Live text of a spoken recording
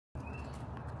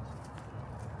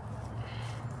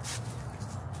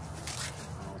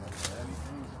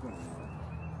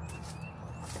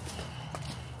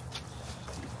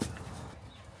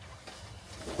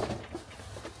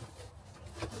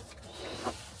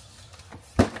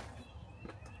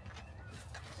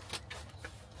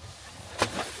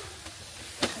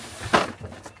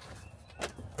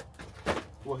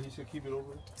he said keep it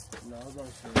over? No, I was gonna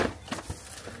say.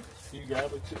 You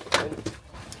grab it too.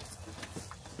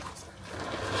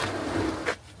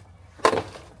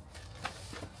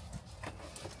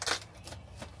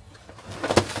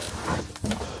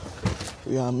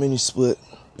 We got a mini split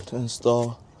to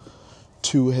install,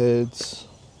 2 heads.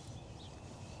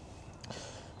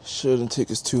 Shouldn't take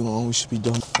us too long, we should be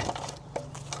done.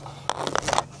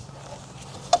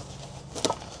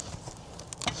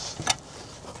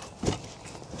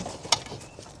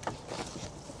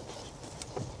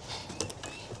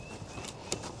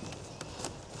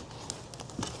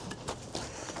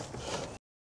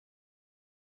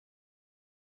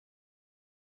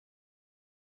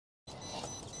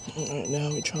 Alright, now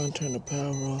we try and turn the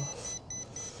power off.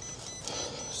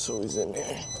 So he's in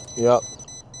there. Yep.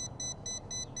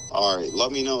 Alright,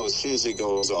 let me know as soon as it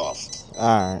goes off.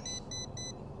 Alright.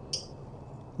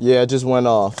 Yeah, it just went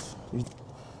off.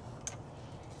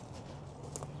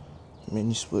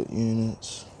 Mini split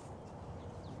units.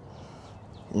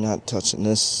 You're not touching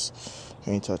this.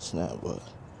 You ain't touching that, but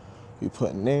we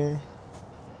put in there.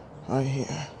 Right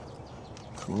here.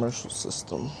 Commercial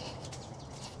system.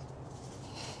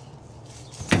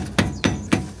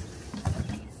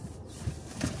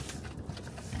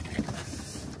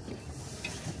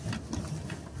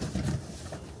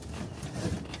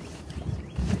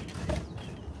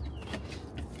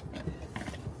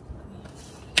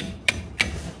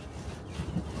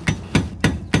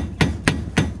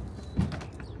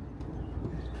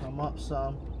 Up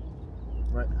some.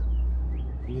 Right.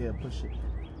 Yeah, push it.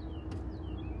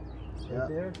 Right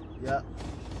there? Yep.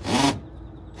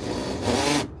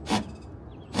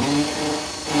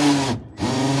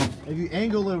 If you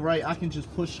angle it right, I can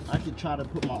just push, I can try to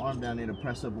put my arm down there to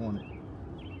press up on it.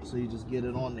 So you just get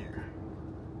it on there.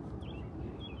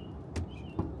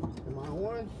 Am I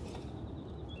on?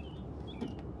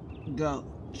 Go.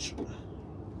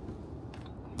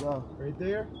 Go. Right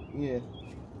there? Yeah.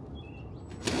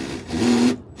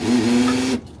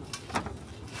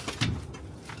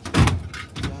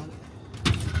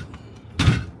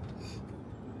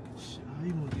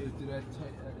 That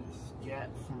tight gap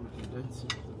from the condenser.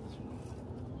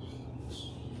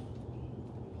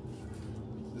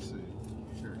 This is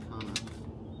here, kind of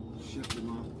shifting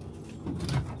off.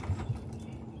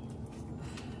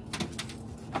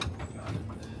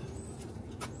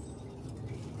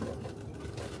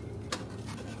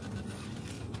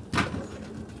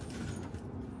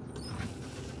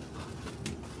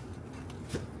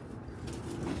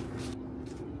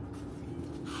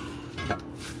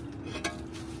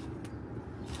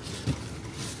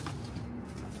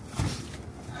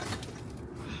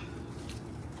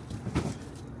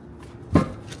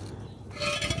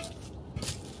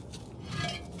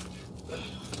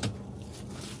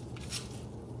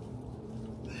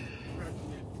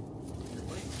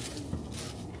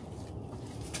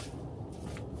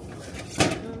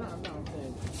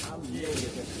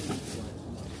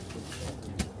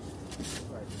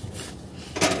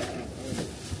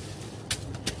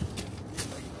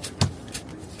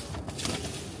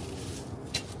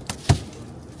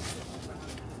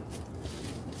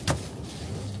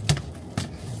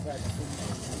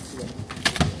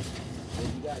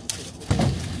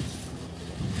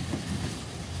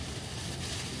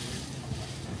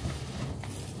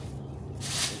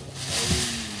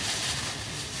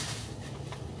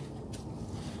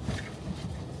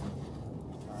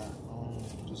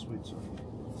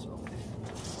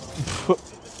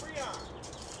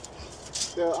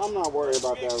 Yeah, I'm not worried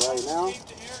about that right now.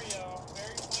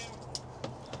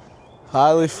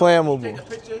 Highly flammable. Take a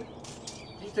picture.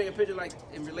 You take a picture like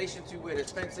in relation to where the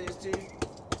fence is to you.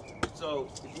 So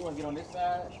if you want to get on this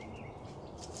side.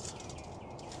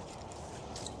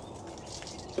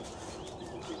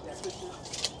 Take that picture.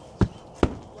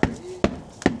 Right here.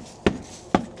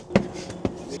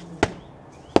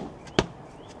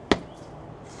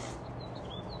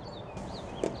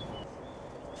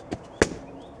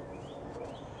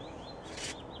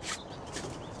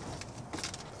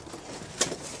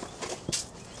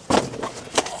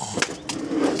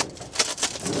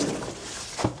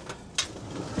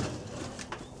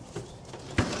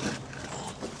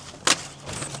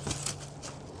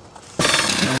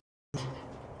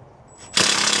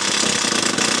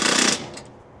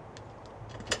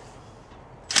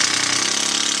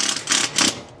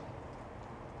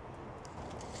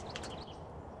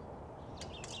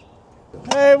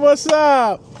 Hey, what's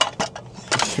up?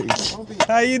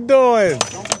 How you doing?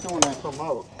 Don't be doing that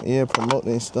promote. Yeah,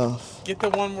 promoting stuff. Get the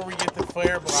one where we get the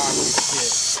flare block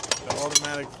shit. The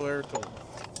automatic flare tool.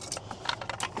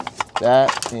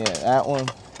 That, yeah, that one.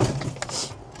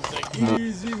 It's like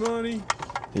easy money.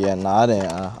 Yeah, nah, I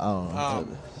didn't. I don't know.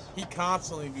 He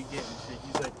constantly be getting shit.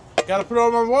 He's like, gotta put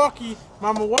all my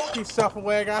Milwaukee stuff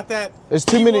away. I got that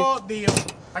D-Walt deal.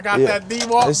 I got that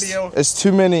D-Walt deal. It's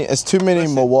too many.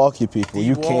 Listen, Milwaukee people.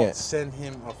 You can't send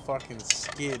him a fucking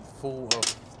skid full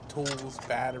of tools,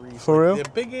 batteries. For real? They're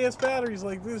big ass batteries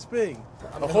like this big.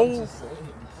 The whole.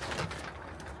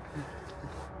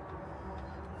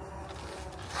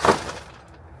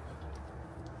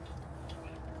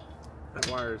 That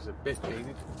wire is a bit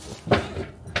jaded.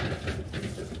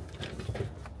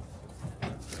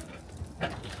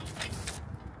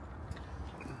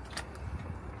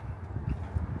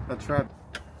 I tried.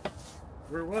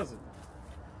 Where was it?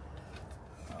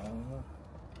 I don't know.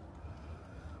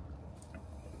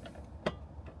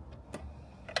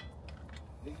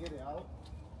 Did you get it out?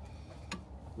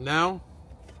 No.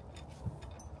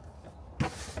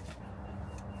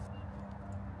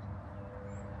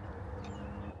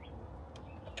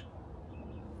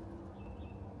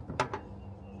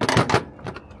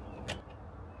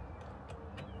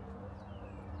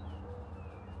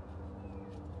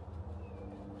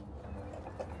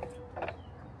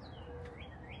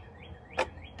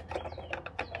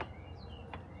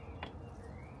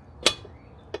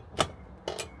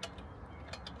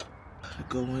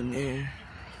 go in there.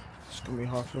 It's gonna be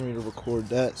hard for me to record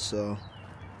that, so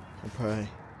I'll probably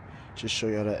just show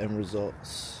y'all the end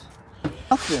results.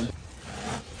 Nothing.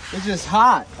 It's just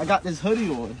hot. I got this hoodie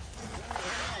on.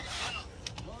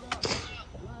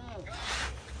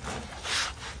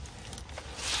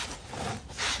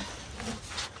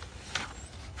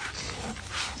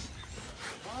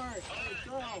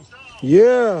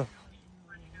 Yeah.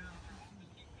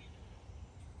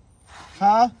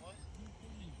 Huh?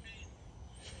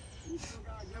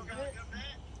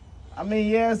 I mean,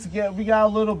 yes, we got a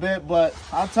little bit, but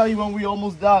I'll tell you when we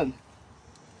almost done.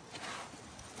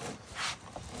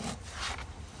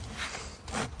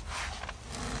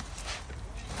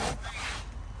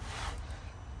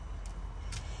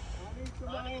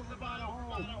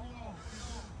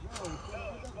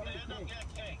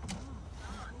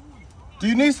 Do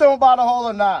you need someone by the hole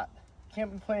or not?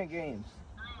 Can't be playing games.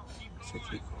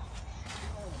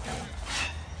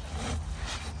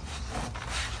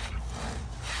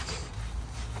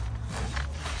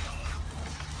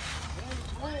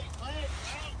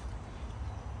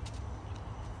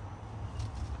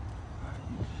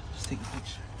 Just take a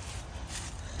picture.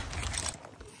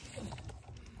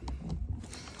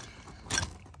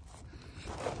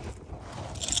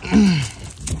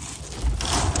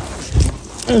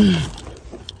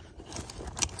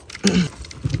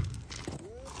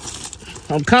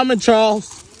 I'm coming,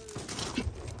 Charles.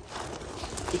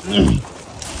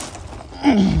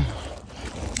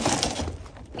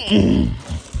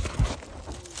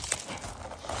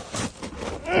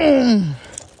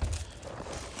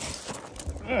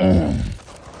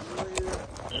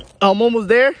 I'm almost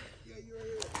there.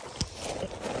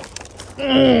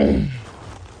 I'm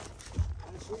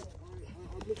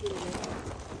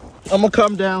gonna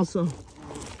come down, so.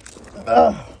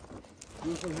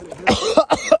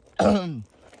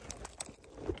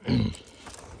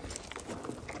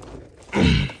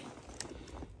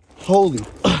 Holy.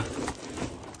 All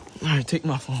right, take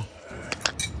my phone.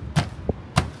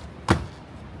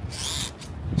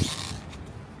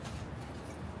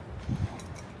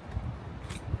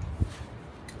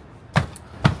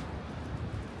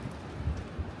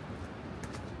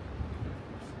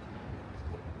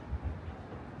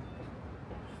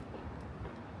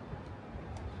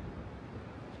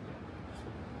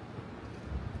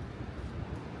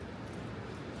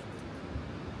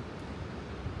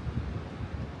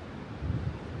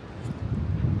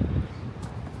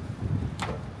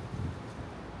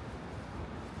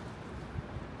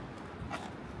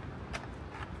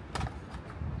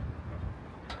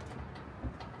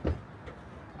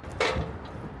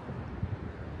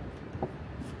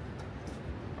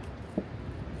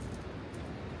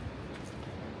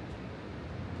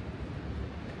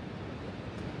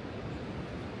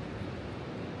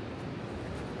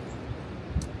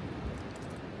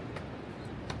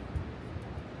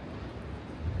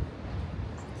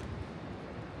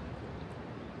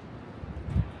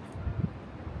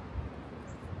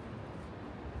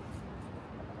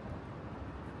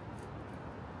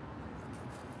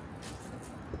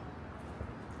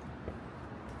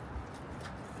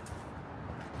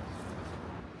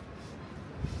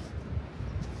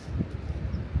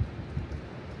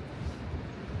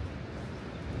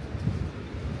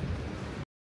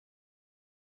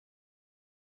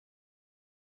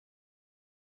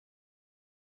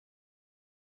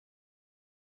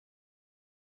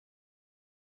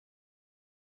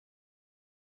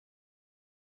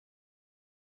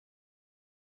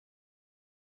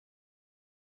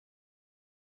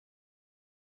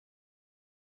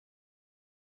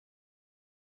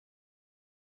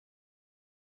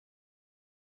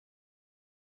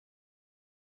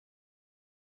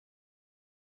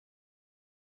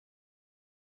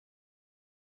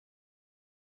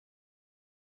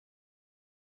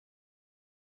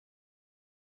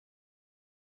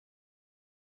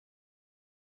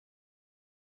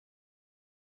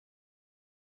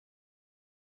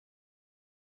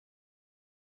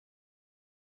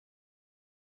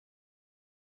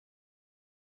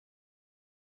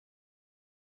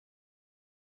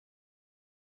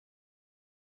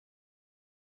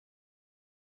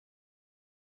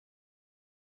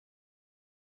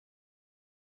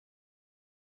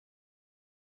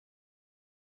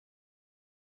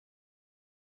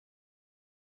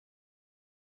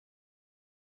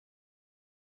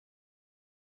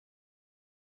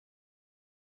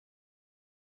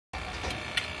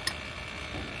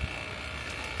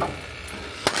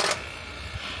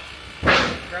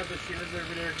 grab the shears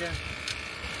over there again.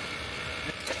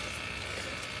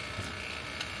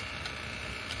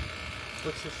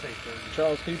 Let's just say 30.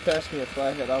 Charles, can you pass me a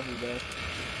flathead? I'll be back.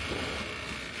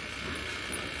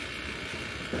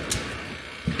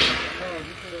 Oh,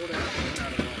 you can order that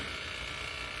out of one.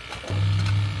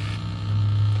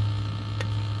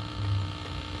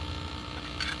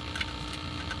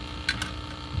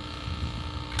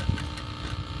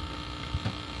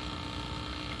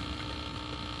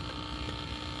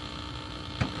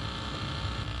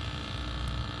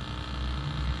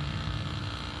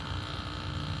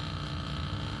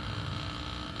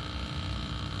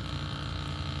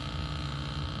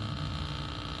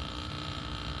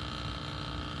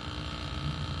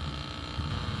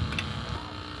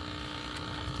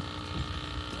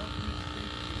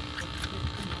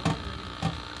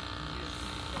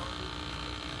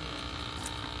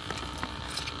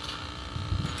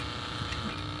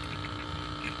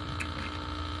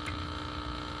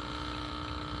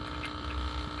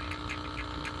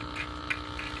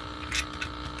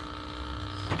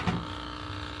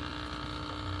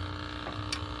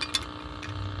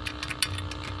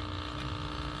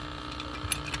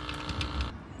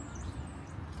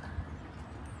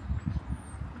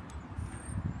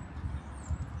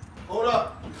 Hold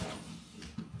up.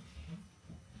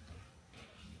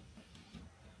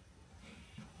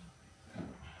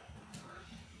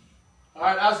 All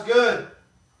right, that's good.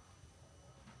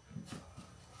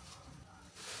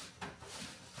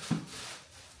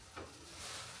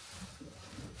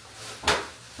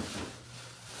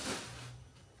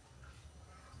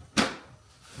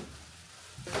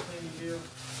 Everything you do,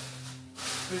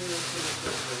 put it into the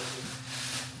circulation.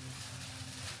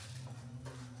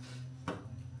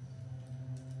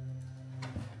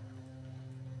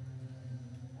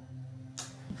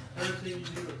 Everything you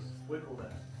do is wiggle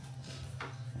that.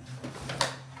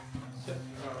 So,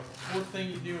 fourth thing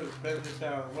you do is bend this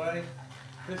out of the way.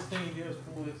 This thing you do is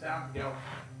pull this out and go.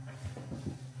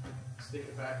 Stick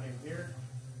it back in here.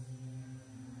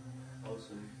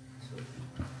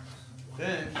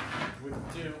 Then, what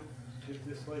you do, get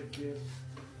this like this.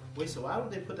 Wait, so why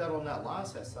would they put that on that line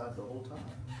set side the whole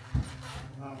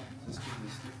time? Just keep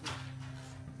this stupid.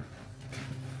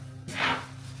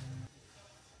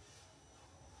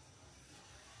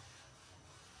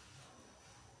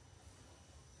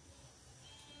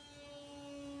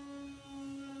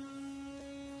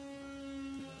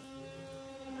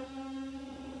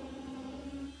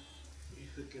 You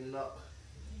hooking up.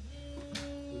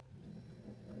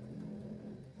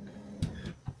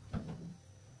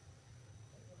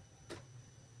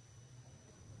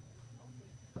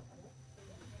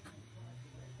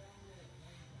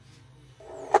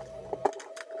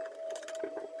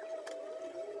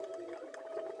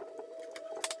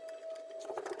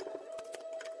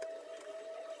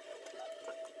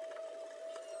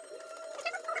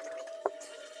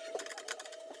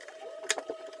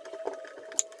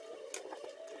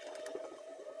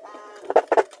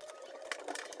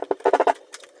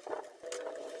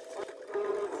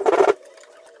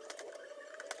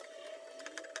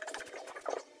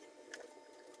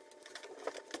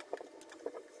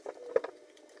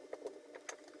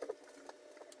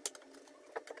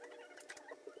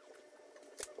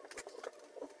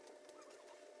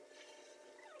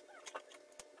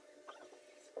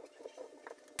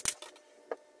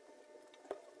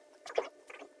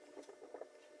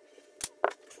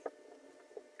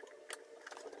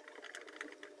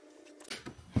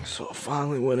 So I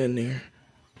finally went in there.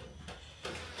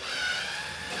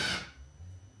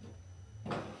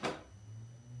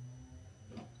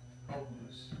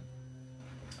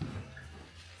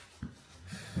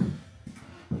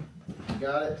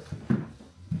 Got it?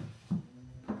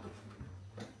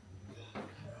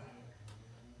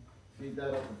 Feed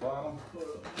that at the bottom.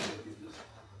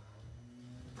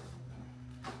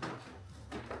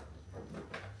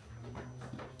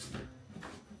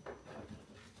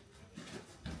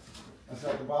 That's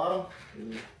at the bottom?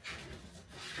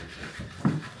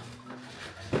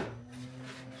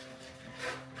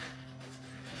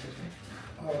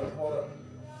 Hold up, hold up.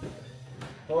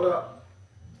 Hold up.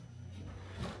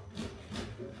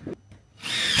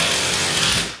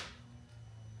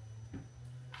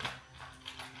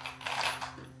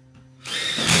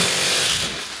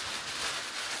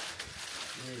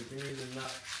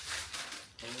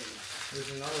 There's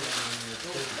another one in there.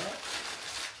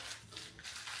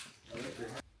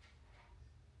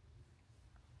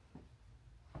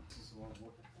 This is the one I'm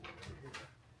looking for.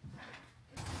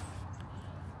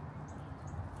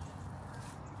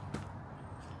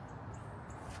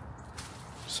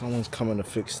 Someone's coming to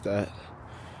fix that.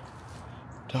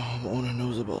 The homeowner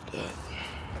knows about that.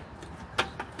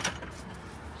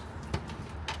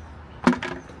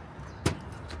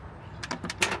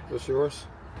 What's yours?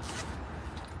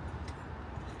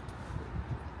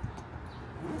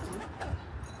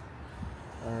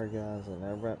 Alright guys, and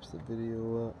that wraps the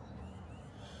video up.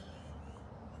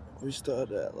 We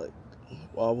started at like,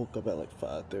 well, I woke up at like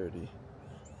 5:30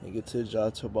 and get to the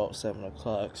job till about 7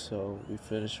 o'clock, so we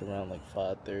finished around like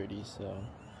 5:30. So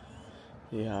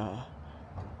yeah,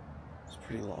 it's a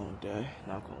pretty long day,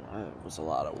 not gonna lie. It was a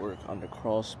lot of work under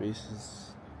crawl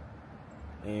spaces,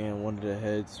 and one of the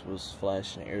heads was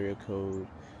flashing area code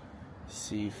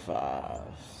C5,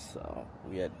 so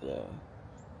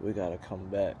we gotta come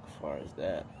back as far as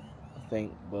that, I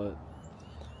think. But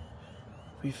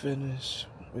we finished.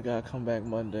 We gotta come back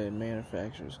Monday.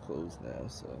 Manufacturer's closed now,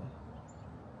 so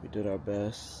we did our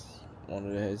best. One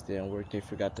of the heads didn't work. They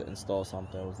forgot to install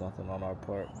something. It was nothing on our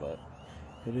part, but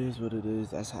it is what it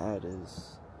is. That's how it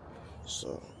is.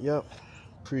 So, yep.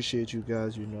 Appreciate you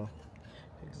guys, you know.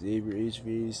 Xavier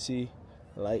HVAC.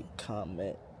 Like,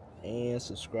 comment, and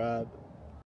subscribe.